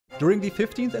During the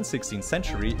 15th and 16th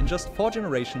century, in just 4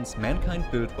 generations, mankind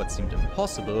built what seemed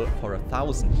impossible for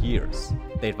 1,000 years.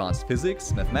 They advanced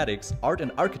physics, mathematics, art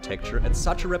and architecture at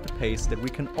such a rapid pace that we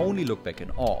can only look back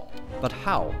in awe. But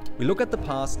how? We look at the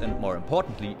past and, more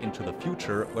importantly, into the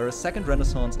future, where a second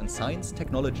renaissance in science,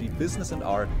 technology, business and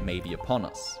art may be upon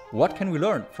us. What can we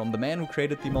learn from the man who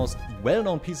created the most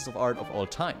well-known pieces of art of all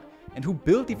time, and who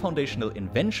built the foundational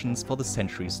inventions for the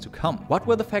centuries to come? What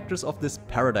were the factors of this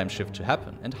paradigm shift to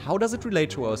happen, and how does it relate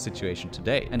to our situation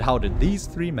today? And how did these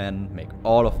 3 men make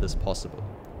all of this possible?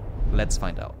 Let's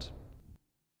find out.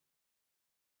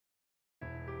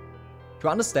 To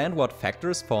understand what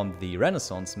factors formed the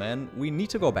Renaissance man, we need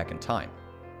to go back in time.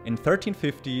 In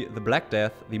 1350, the Black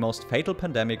Death, the most fatal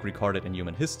pandemic recorded in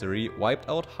human history, wiped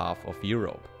out half of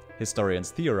Europe.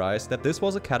 Historians theorize that this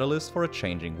was a catalyst for a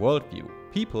changing worldview.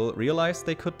 People realized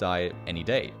they could die any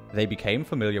day. They became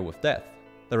familiar with death.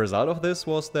 The result of this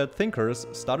was that thinkers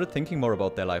started thinking more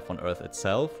about their life on Earth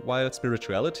itself, while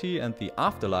spirituality and the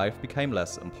afterlife became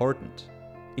less important.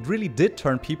 It really did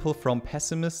turn people from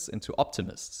pessimists into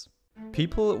optimists.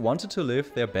 People wanted to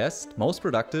live their best, most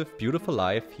productive, beautiful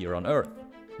life here on Earth.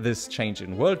 This change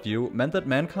in worldview meant that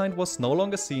mankind was no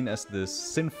longer seen as this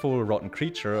sinful, rotten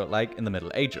creature like in the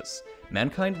Middle Ages.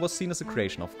 Mankind was seen as a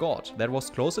creation of God that was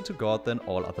closer to God than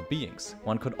all other beings.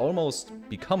 One could almost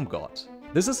become God.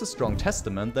 This is a strong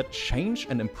testament that change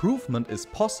and improvement is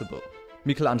possible.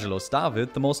 Michelangelo's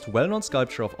David, the most well-known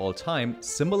sculpture of all time,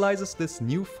 symbolizes this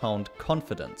newfound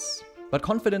confidence. But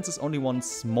confidence is only one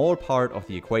small part of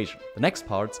the equation. The next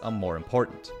parts are more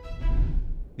important.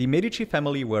 The Medici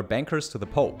family were bankers to the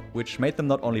Pope, which made them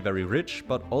not only very rich,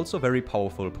 but also very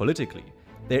powerful politically.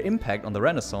 Their impact on the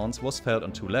Renaissance was felt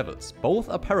on 2 levels. Both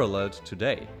are paralleled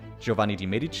today. Giovanni de'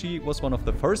 Medici was one of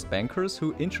the first bankers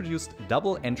who introduced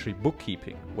double-entry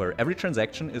bookkeeping, where every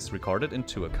transaction is recorded in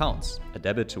 2 accounts, a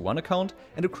debit to one account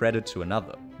and a credit to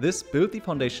another. This built the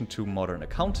foundation to modern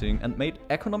accounting and made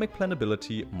economic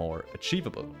planability more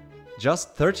achievable.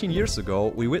 Just 13 years ago,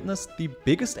 we witnessed the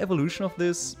biggest evolution of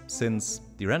this since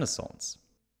the Renaissance.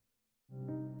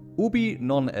 Ubi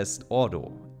non est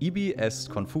ordo, ibi est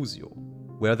confusio.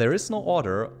 Where there is no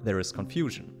order, there is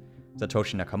confusion.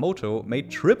 Satoshi Nakamoto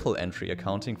made triple-entry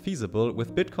accounting feasible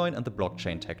with Bitcoin and the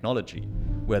blockchain technology.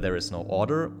 Where there is no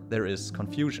order, there is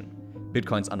confusion.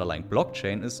 Bitcoin's underlying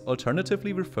blockchain is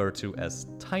alternatively referred to as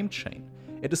time chain.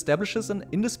 It establishes an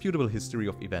indisputable history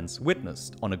of events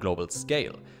witnessed on a global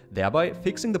scale, thereby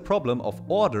fixing the problem of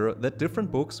order that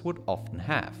different books would often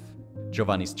have.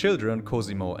 Giovanni's children,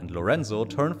 Cosimo and Lorenzo,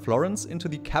 turned Florence into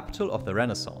the capital of the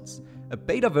Renaissance, a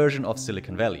beta version of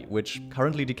Silicon Valley, which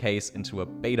currently decays into a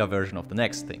beta version of the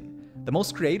next thing. The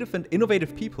most creative and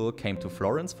innovative people came to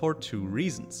Florence for 2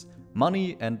 reasons: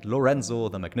 money and Lorenzo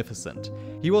the Magnificent.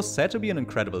 He was said to be an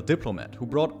incredible diplomat who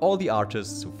brought all the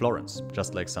artists to Florence,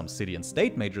 just like some city and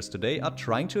state majors today are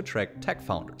trying to attract tech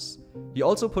founders. He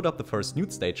also put up the first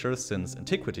nude stature since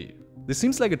antiquity. This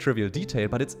seems like a trivial detail,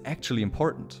 but it's actually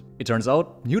important. It turns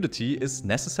out nudity is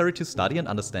necessary to study and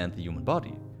understand the human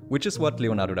body, which is what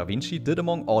Leonardo da Vinci did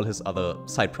among all his other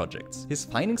side projects. His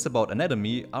findings about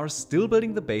anatomy are still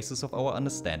building the basis of our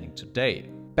understanding today.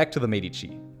 Back to the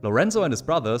Medici. Lorenzo and his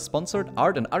brother sponsored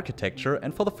art and architecture,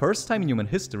 and for the first time in human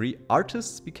history,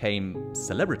 artists became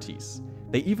celebrities.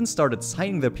 They even started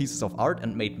signing their pieces of art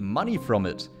and made money from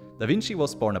it. Da Vinci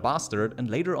was born a bastard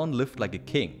and later on lived like a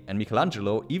king, and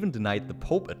Michelangelo even denied the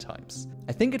Pope at times.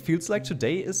 I think it feels like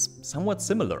today is somewhat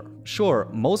similar. Sure,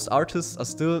 most artists are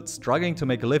still struggling to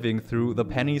make a living through the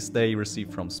pennies they receive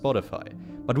from Spotify,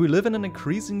 but we live in an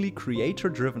increasingly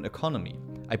creator-driven economy.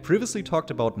 I previously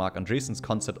talked about Marc Andreessen's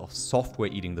concept of software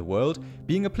eating the world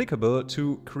being applicable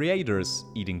to creators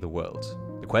eating the world.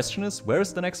 The question is, where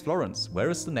is the next Florence?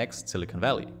 Where is the next Silicon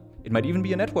Valley? It might even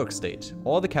be a network state,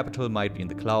 or the capital might be in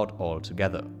the cloud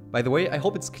altogether. By the way, I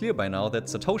hope it's clear by now that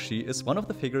Satoshi is one of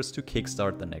the figures to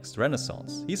kickstart the next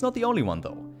Renaissance. He's not the only one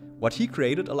though. What he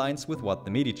created aligns with what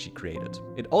the Medici created.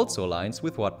 It also aligns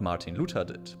with what Martin Luther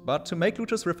did. But to make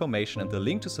Luther's Reformation and the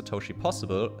link to Satoshi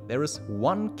possible, there is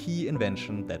one key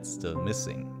invention that's still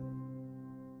missing.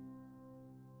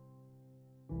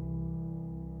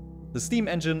 The steam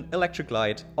engine, electric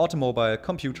light, automobile,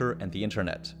 computer and the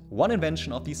internet. One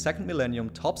invention of the second millennium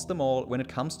tops them all when it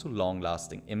comes to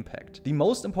long-lasting impact. The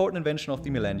most important invention of the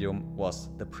millennium was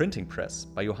the printing press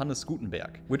by Johannes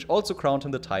Gutenberg, which also crowned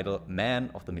him the title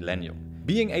Man of the Millennium.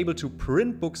 Being able to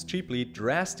print books cheaply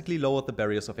drastically lowered the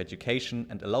barriers of education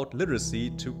and allowed literacy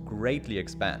to greatly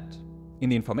expand. In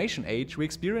the information age, we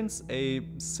experience a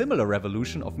similar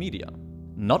revolution of media.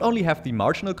 Not only have the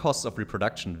marginal costs of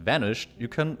reproduction vanished, you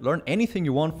can learn anything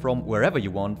you want from wherever you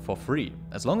want for free,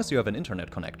 as long as you have an internet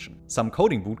connection. Some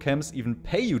coding bootcamps even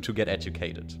pay you to get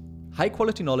educated. High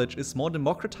quality knowledge is more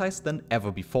democratized than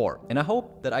ever before, and I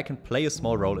hope that I can play a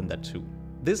small role in that too.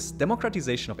 This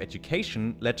democratization of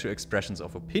education led to expressions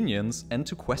of opinions and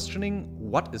to questioning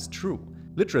what is true.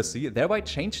 Literacy thereby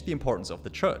changed the importance of the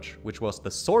church, which was the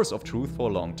source of truth for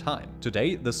a long time.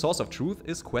 Today, the source of truth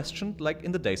is questioned like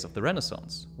in the days of the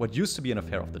Renaissance. What used to be an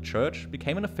affair of the church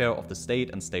became an affair of the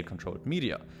state and state-controlled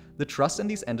media. The trust in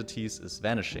these entities is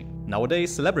vanishing.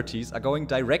 Nowadays, celebrities are going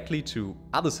directly to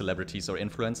other celebrities or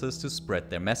influencers to spread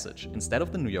their message, instead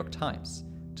of the New York Times.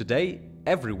 Today,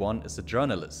 everyone is a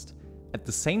journalist. At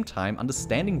the same time,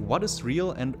 understanding what is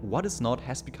real and what is not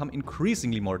has become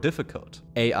increasingly more difficult.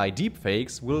 AI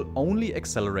deepfakes will only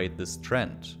accelerate this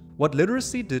trend. What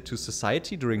literacy did to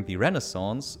society during the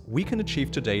Renaissance, we can achieve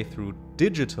today through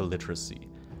digital literacy.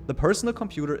 The personal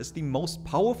computer is the most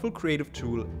powerful creative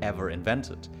tool ever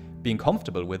invented. Being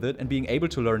comfortable with it and being able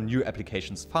to learn new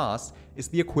applications fast is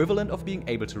the equivalent of being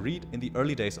able to read in the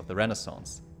early days of the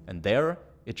Renaissance. And there,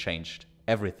 it changed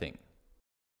everything.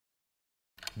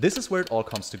 This is where it all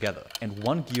comes together, and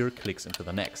one gear clicks into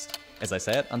the next. As I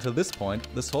said, until this point,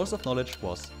 the source of knowledge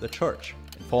was the church,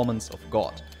 informants of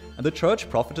God, and the church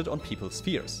profited on people's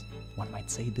fears. One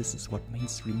might say this is what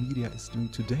mainstream media is doing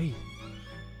today.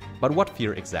 But what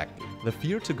fear exactly? The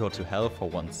fear to go to hell for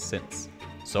one's sins.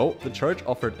 So, the church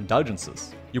offered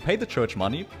indulgences. You pay the church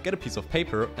money, get a piece of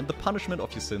paper, and the punishment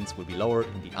of your sins will be lowered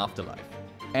in the afterlife.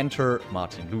 Enter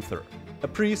Martin Luther, a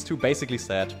priest who basically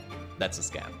said, that's a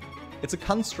scam. It's a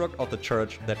construct of the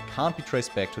church that can't be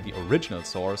traced back to the original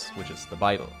source, which is the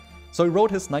Bible. So he wrote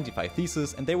his 95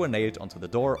 Theses, and they were nailed onto the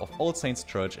door of All Saints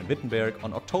Church in Wittenberg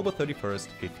on October 31st,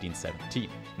 1517.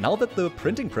 Now that the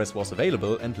printing press was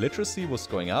available and literacy was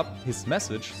going up, his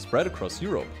message spread across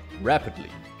Europe rapidly.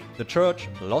 The church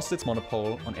lost its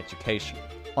monopoly on education.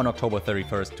 On October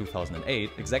 31st,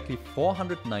 2008, exactly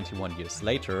 491 years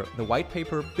later, the white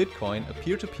paper Bitcoin, a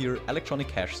peer-to-peer electronic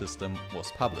cash system,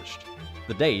 was published.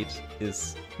 The date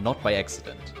is not by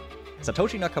accident.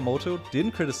 Satoshi Nakamoto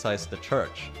didn't criticize the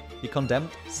church, he condemned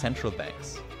central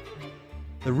banks.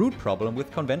 The root problem with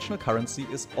conventional currency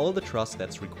is all the trust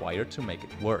that's required to make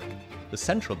it work. The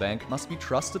central bank must be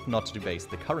trusted not to debase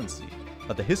the currency,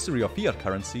 but the history of fiat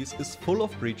currencies is full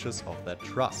of breaches of that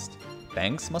trust.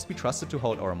 Banks must be trusted to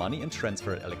hold our money and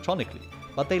transfer it electronically,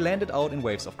 but they landed out in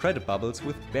waves of credit bubbles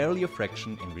with barely a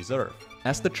fraction in reserve.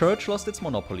 As the church lost its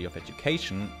monopoly of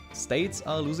education, states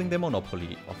are losing their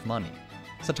monopoly of money.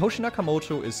 Satoshi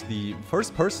Nakamoto is the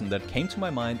first person that came to my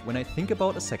mind when I think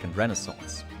about a second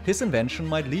renaissance. His invention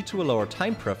might lead to a lower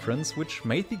time preference, which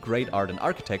made the great art and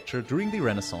architecture during the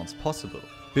Renaissance possible.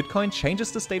 Bitcoin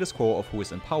changes the status quo of who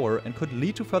is in power and could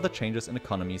lead to further changes in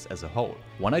economies as a whole.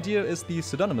 One idea is the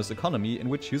pseudonymous economy, in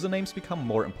which usernames become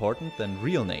more important than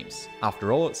real names.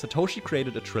 After all, Satoshi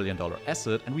created a trillion-dollar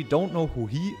asset and we don't know who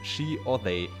he, she, or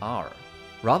they are.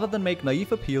 Rather than make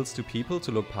naive appeals to people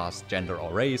to look past gender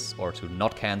or race, or to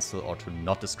not cancel or to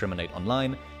not discriminate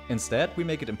online, instead we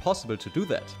make it impossible to do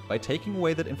that by taking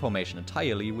away that information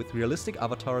entirely with realistic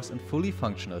avatars and fully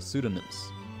functional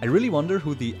pseudonyms. I really wonder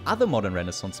who the other modern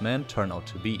Renaissance men turn out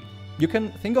to be. You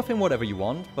can think of him whatever you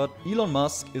want, but Elon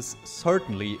Musk is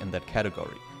certainly in that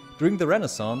category. During the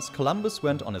Renaissance, Columbus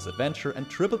went on his adventure and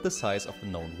tripled the size of the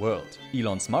known world.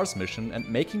 Elon's Mars mission and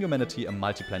making humanity a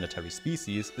multiplanetary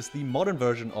species is the modern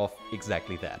version of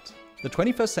exactly that. The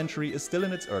 21st century is still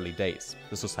in its early days.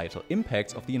 The societal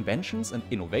impacts of the inventions and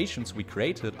innovations we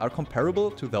created are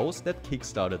comparable to those that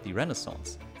kickstarted the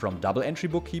Renaissance. From double-entry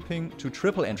bookkeeping to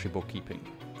triple-entry bookkeeping.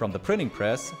 From the printing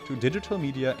press to digital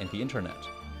media and the internet.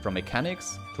 From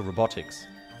mechanics to robotics.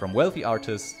 From wealthy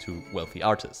artists to wealthy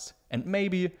artists. And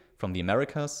maybe from the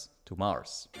Americas to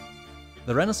Mars.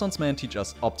 The Renaissance men teach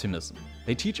us optimism.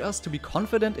 They teach us to be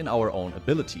confident in our own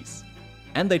abilities.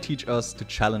 And they teach us to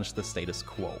challenge the status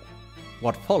quo.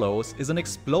 What follows is an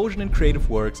explosion in creative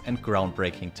works and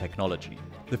groundbreaking technology.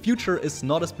 The future is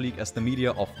not as bleak as the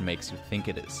media often makes you think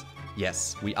it is.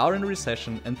 Yes, we are in a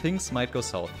recession and things might go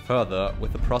south further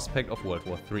with the prospect of World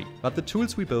War III. But the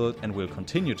tools we build and will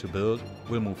continue to build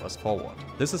will move us forward.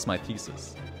 This is my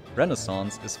thesis.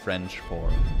 Renaissance is French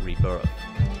for rebirth.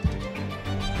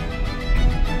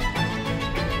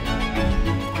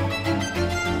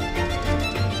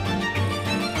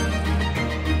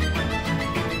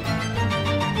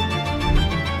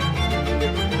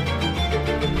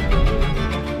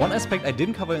 One aspect I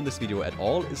didn't cover in this video at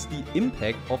all is the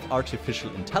impact of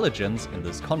artificial intelligence in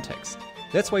this context.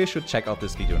 That's why you should check out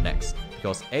this video next,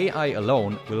 because AI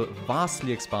alone will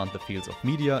vastly expand the fields of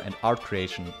media and art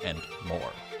creation and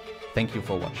more. Thank you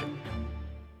for watching.